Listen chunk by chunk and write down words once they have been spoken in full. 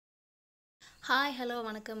Hi hello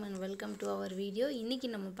வணக்கம் and welcome to our video. இன்றைக்கி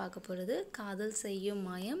நம்ம பார்க்க போகிறது காதல் செய்யும்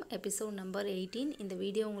மாயம் எபிசோட் நம்பர் 18. இந்த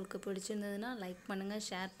வீடியோ உங்களுக்கு பிடிச்சிருந்ததுன்னா லைக் பண்ணுங்கள்,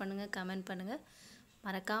 ஷேர் பண்ணுங்கள், கமெண்ட் பண்ணுங்கள்.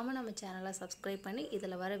 மறக்காமல் நம்ம சேனலை சப்ஸ்கிரைப் பண்ணி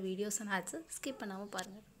இதில் வர வீடியோஸ் அண்ட் ஆட்ஸை ஸ்கிப் பண்ணாமல்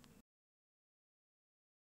பாருங்கள்.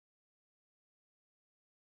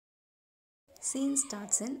 சீன்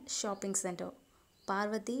ஸ்டார்ட்ஸ் இன் shopping centre.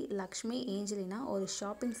 Parvati, Lakshmi, Angelina ஒரு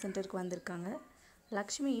ஷாப்பிங் சென்டருக்கு வந்திருக்காங்க.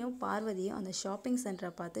 லக்ஷ்மியும் பார்வதியும் அந்த ஷாப்பிங் சென்டரை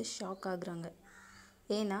பார்த்து ஷாக் ஆகுறாங்க.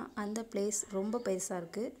 ஏன்னா அந்த பிளேஸ் ரொம்ப பெருசாக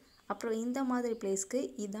இருக்குது. அப்புறம் இந்த மாதிரி பிளேஸ்க்கு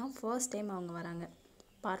இதுதான் ஃபர்ஸ்ட் டைம் அவங்க வராங்க.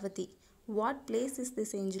 Parvati, what place is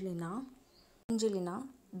this Angelina? Angelina,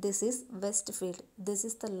 this is Westfield. This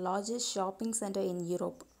is the largest shopping centre in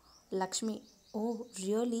Europe. Lakshmi, O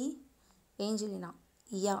really? Angelina,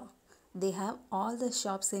 yeah, they have all the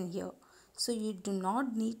shops in here, so you do not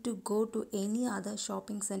need to go to any other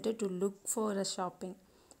shopping center to look for a shopping.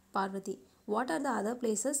 Parvati, what are the other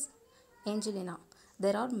places? Angelina,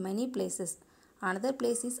 there are many places. Another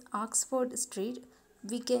place is Oxford Street.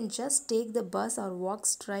 We can just take the bus or walk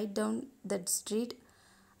straight down that street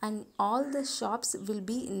and all the shops will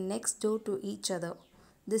be next door to each other.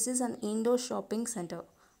 This is an indoor shopping center.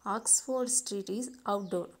 Oxford Street is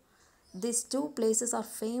outdoor. These two places are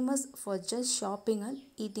famous for just shopping and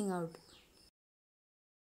eating out.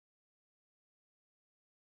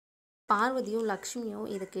 பார்வதியும் லக்ஷ்மியும்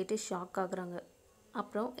இதை கேட்டு shock ஆகுறாங்க.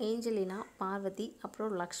 அப்புறம் Angelina, Parvati,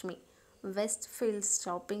 அப்புறம் Lakshmi west fields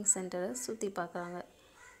shopping சென்டரை சுற்றி பார்க்குறாங்க.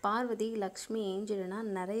 பார்வதி, லக்ஷ்மி, ஏஞ்சலினா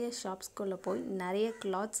நிறைய ஷாப்ஸ்குள்ளே போய் நிறைய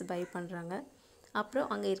கிளாத்ஸ் பை பண்ணுறாங்க.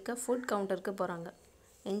 அப்புறம் அங்கே இருக்க ஃபுட் கவுண்டருக்கு போகிறாங்க.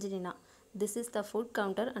 Angelina, this is the food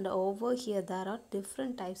counter and over here there are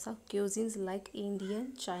different types of cuisines like Indian,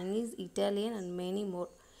 Chinese, Italian and many more.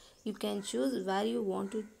 You can choose where you want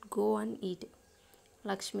to go and eat.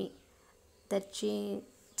 Lakshmi, that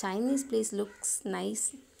Chinese place looks nice.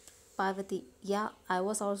 Parvati, yeah, I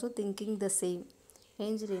was also thinking the same.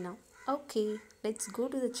 Angelina, okay, let's go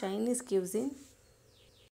to the Chinese cuisine.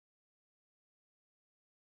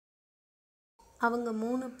 அவங்க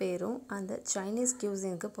 3 பேரும் அந்த Chinese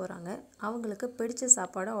கியூசினுக்கு போகிறாங்க. அவங்களுக்கு பிடிச்ச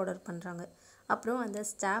சாப்பாடை order பண்ணுறாங்க. அப்புறம் அந்த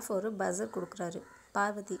ஸ்டாஃப் ஒரு பஸர் கொடுக்குறாரு.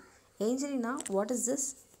 Parvati, Angelina, what is this?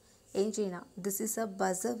 Angelina, this is a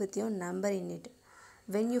buzzer with your number in it.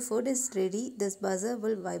 When you food is ready this buzzer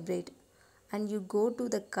will vibrate and you go to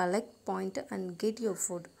the collect point and get your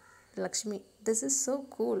food. Lakshmi, this is so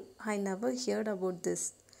cool, I never heard about this.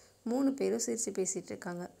 3 பேரும் சிரித்து பேசிகிட்டு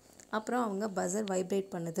இருக்காங்க. அப்புறம் அவங்க buzzer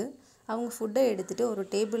vibrate பண்ணுது. அவங்க ஃபுட்டை எடுத்துகிட்டு ஒரு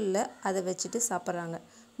டேபிளில் அதை வச்சுட்டு சாப்பிட்றாங்க.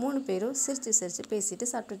 3 பேரும் சிரித்து பேசிட்டு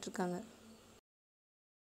சாப்பிட்டுட்ருக்காங்க.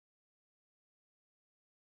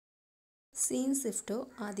 Scene shift to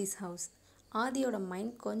Aadhi's house. ஆதியோட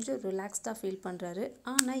மைண்ட் கொஞ்சம் ரிலாக்ஸ்டாக ஃபீல் பண்ணுறாரு.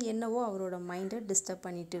 ஆனால் என்னவோ அவரோட மைண்டை டிஸ்டர்ப்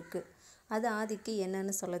பண்ணிகிட்டு இருக்கு. அது ஆதிக்கு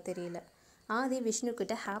என்னன்னு சொல்ல தெரியல. ஆதி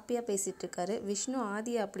விஷ்ணுக்கிட்ட ஹாப்பியாக பேசிகிட்டு இருக்காரு. விஷ்ணு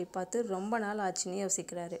ஆதியை அப்படி பார்த்து ரொம்ப நாள் ஆச்சுன்னு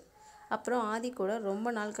யோசிக்கிறாரு. அப்புறம் ஆதி கூட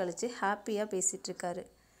ரொம்ப நாள் கழித்து ஹாப்பியாக பேசிகிட்ருக்காரு.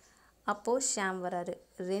 அப்போது ஷாம் வராரு.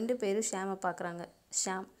 2 பேரும் ஷாமை பார்க்குறாங்க.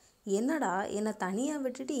 ஷாம், என்னடா என்னை தனியாக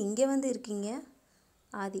விட்டுட்டு இங்கே வந்து இருக்கீங்க?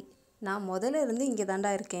 ஆதி, நான் முதல்ல இருந்து இங்கே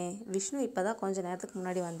தாண்டா இருக்கேன். விஷ்ணு இப்போ தான் கொஞ்சம் நேரத்துக்கு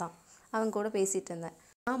முன்னாடி வந்தான். அவன் கூட பேசிகிட்டு இருந்தேன்.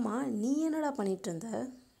 ஆமாம், நீ என்னடா பண்ணிகிட்டு இருந்த?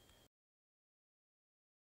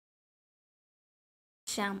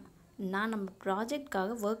 ஷாம், நான் நம்ம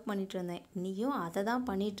ப்ராஜெக்ட்காக ஒர்க் பண்ணிகிட்டு இருந்தேன். நீயும் அதை தான்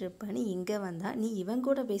பண்ணிகிட்ருப்பேன்னு இங்கே வந்தால் நீ இவன்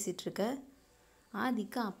கூட பேசிகிட்ருக்க.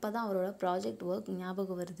 ஆதிக்கு அப்போ தான் அவரோட ப்ராஜெக்ட் ஒர்க்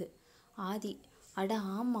ஞாபகம் வருது. ஆதி, அட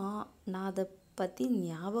ஆமாம், நான் அதை பற்றி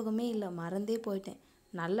ஞாபகமே இல்லை, மறந்தே போயிட்டேன்.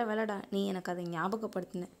 நல்ல வேலைடா நீ எனக்கு அதை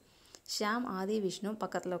ஞாபகப்படுத்தின. ஷாம், ஆதி, விஷ்ணு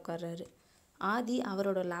பக்கத்தில் உட்கார்றாரு. ஆதி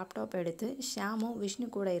அவரோட லேப்டாப் எடுத்து ஷாமும் விஷ்ணு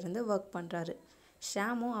கூட இருந்து ஒர்க் பண்ணுறாரு.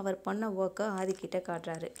 ஷாமும் அவர் பண்ண ஒர்க்கை ஆதிக்கிட்ட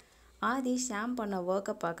காட்டுறாரு. ஆதி ஷாம் பண்ண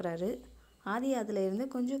ஒர்க்கை பார்க்குறாரு. ஆதி அதில் இருந்து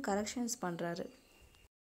கொஞ்சம் கரெக்ஷன்ஸ் பண்ணுறாரு.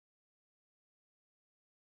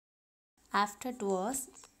 ஆஃப்டர் 2 hours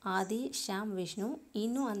ஆதி, ஷாம், விஷ்ணு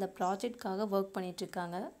இன்னும் அந்த ப்ராஜெக்ட்காக ஒர்க்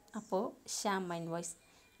பண்ணிகிட்ருக்காங்க. அப்போது ஷாம் மைண்ட் வாய்ஸ்,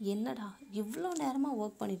 என்னடா இவ்வளோ நேரமாக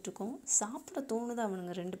ஒர்க் பண்ணிகிட்ருக்கோம், சாப்பிட தோணுது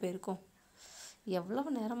அவனுங்க 2 பேருக்கும். எவ்வளோ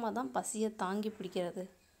நேரமாக தான் பசியை தாங்கி பிடிக்கிறது.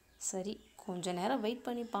 சரி, கொஞ்ச நேரம் வெயிட்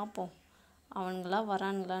பண்ணி பார்ப்போம் அவனுங்களா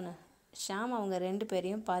வரானுங்களான்னு. ஷாம் அவங்க 2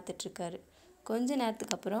 பேரையும் பார்த்துட்ருக்காரு. கொஞ்ச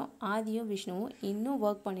நேரத்துக்கு அப்புறம் ஆதியும் விஷ்ணுவும் இன்னும்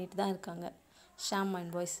ஒர்க் பண்ணிட்டு தான் இருக்காங்க. ஷாம்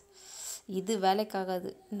மைண்ட் வாய்ஸ், இது வேலைக்காகாது,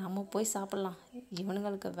 நம்ம போய் சாப்பிட்லாம்.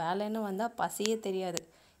 இவனுங்களுக்கு வேலைன்னு வந்தால் பசியே தெரியாது.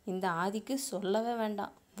 இந்த ஆதிக்கு சொல்லவே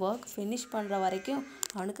வேண்டாம், ஒர்க் ஃபினிஷ் பண்ணுற வரைக்கும்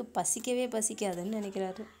அவனுக்கு பசிக்கவே பசிக்காதுன்னு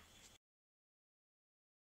நினைக்கிறாரு.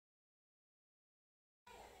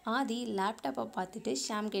 ஆதி லேப்டாப்பை பார்த்துட்டு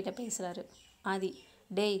ஷாம் கிட்ட பேசுகிறாரு. ஆதி,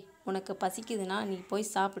 டேய் உனக்கு பசிக்குதுன்னா நீ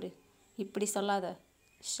போய் சாப்பிடு, இப்படி சொல்லாத.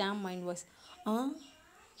 ஷாம் மைண்ட் வாய்ஸ்,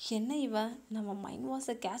 என்ன இவன் நம்ம மைண்ட்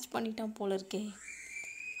வாஷை கேட்ச் பண்ணிட்டான் போல இருக்கே.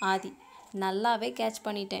 ஆதி, நல்லாவே கேட்ச்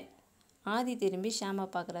பண்ணிட்டேன். ஆதி திரும்பி ஷாமை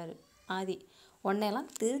பார்க்குறாரு. ஆதி, உன்னையெல்லாம்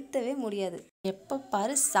திருத்தவே முடியாது. எப்போ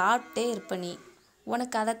பாரு சாப்பிட்டே இருப்ப நீ.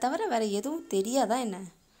 உனக்கு அதை தவிர வேறு எதுவும் தெரியாதா என்ன?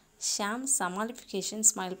 ஷாம் சமாளிஃபிகேஷன்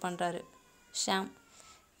ஸ்மைல் பண்ணுறாரு. ஷாம்,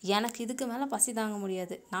 எனக்கு இதுக்கு மேலே பசி தாங்க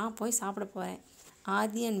முடியாது, நான் போய் சாப்பிட போகிறேன்.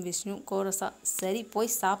 ஆதி அண்ட் விஷ்ணு கோரஸா, சரி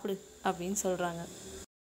போய் சாப்பிடு அப்படின்னு சொல்கிறாங்க.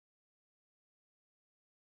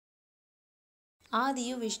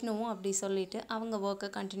 ஆதியும் விஷ்ணுவும் அப்படி சொல்லிவிட்டு அவங்க ஒர்க்கை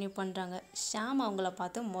கண்டினியூ பண்ணுறாங்க. ஷாம் அவங்கள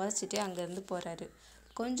பார்த்து முறைச்சிட்டு அங்கேருந்து போகிறாரு.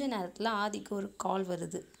 கொஞ்ச நேரத்தில் ஆதிக்கு ஒரு கால்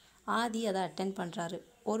வருது. ஆதி அதை அட்டென்ட் பண்ணுறாரு.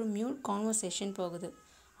 ஒரு மியூட் கான்வர்சேஷன் போகுது.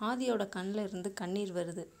 ஆதியோட கண்ணில் இருந்து கண்ணீர்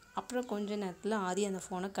வருது. அப்புறம் கொஞ்ச நேரத்தில் ஆதி அந்த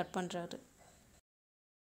ஃபோனை கட் பண்ணுறாரு.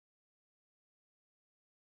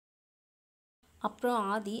 அப்புறம்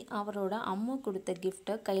ஆதி அவரோட அம்மா கொடுத்த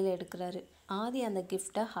கிஃப்டை கையில் எடுக்கிறாரு. ஆதி அந்த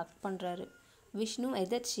கிஃப்டை ஹக் பண்ணுறாரு. விஷ்ணு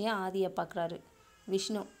எதர்ச்சியாக ஆதியை பார்க்குறாரு.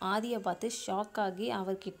 விஷ்ணு ஆதியை பார்த்து ஷாக் ஆகி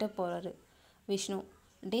அவர்கிட்ட போகிறாரு. விஷ்ணு,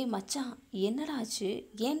 டே மச்சான், என்னடா ஆச்சு,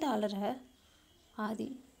 ஏன்டா அலற? ஆதி,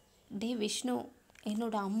 டே விஷ்ணு,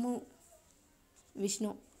 என்னோட அம்மு.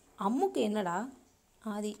 விஷ்ணு, அம்முக்கு என்னடா?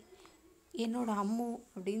 ஆதி, என்னோட அம்மு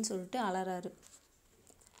அப்படின்னு சொல்லிட்டு அலறாரு.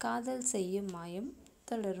 காதல் செய்யும் மாயம்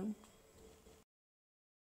தொடரும்.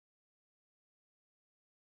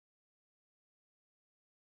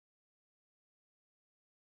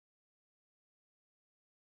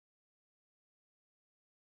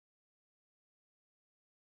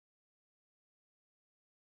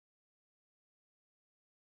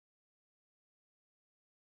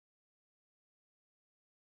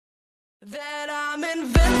 That I'm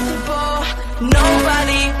invincible,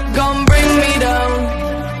 nobody gon' bring me down.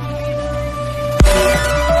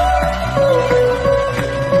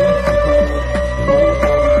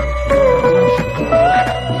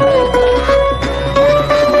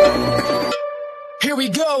 Here we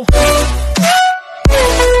go.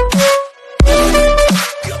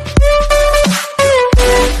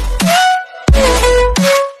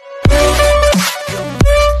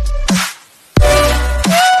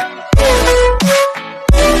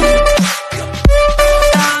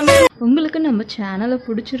 உங்களுக்கு நம்ம சேனலை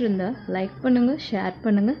பிடிச்சிருந்தா லைக் பண்ணுங்கள், ஷேர்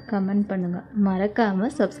பண்ணுங்கள், கமெண்ட் பண்ணுங்கள்,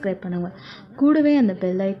 மறக்காமல் சப்ஸ்கிரைப் பண்ணுங்கள். கூடவே அந்த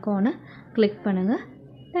பெல் ஐக்கானை கிளிக் பண்ணுங்கள்.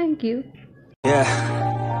 Thank you.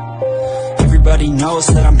 Everybody knows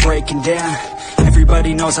that I'm breaking down.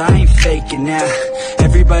 Everybody knows I ain't faking now.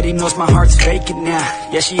 Everybody knows my heart's faking now.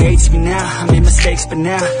 Yeah, she hates me now, I made mistakes but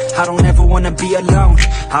now I don't ever wanna be alone.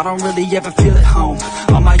 I don't really ever feel at home.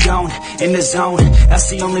 On my own, in the zone, that's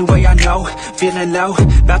the only way I know. Feeling low,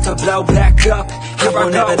 about to blow back up. I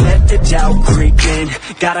won't ever let the doubt creep in.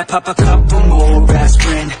 Gotta pop a couple more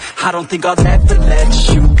aspirin. I don't think I'll ever let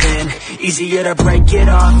you in. Easier to break it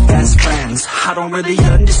off best friends. I don't really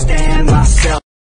understand myself.